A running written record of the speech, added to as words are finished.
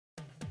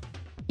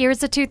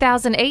Here's a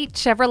 2008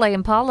 Chevrolet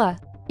Impala.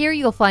 Here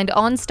you'll find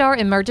OnStar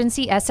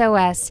Emergency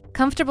SOS,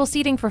 comfortable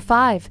seating for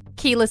 5,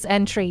 keyless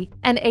entry,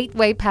 an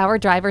 8-way power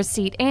driver's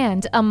seat,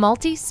 and a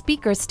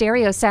multi-speaker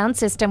stereo sound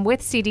system with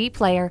CD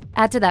player.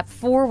 Add to that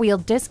 4-wheel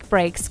disc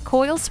brakes,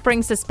 coil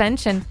spring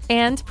suspension,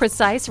 and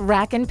precise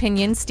rack and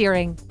pinion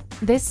steering.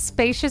 This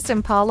spacious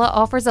Impala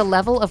offers a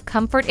level of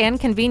comfort and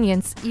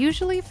convenience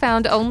usually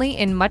found only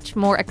in much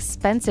more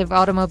expensive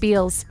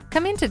automobiles.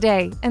 Come in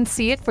today and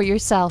see it for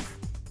yourself.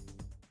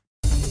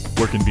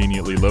 We're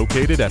conveniently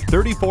located at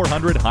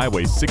 3400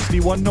 Highway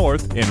 61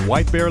 North in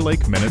White Bear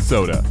Lake,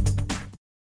 Minnesota.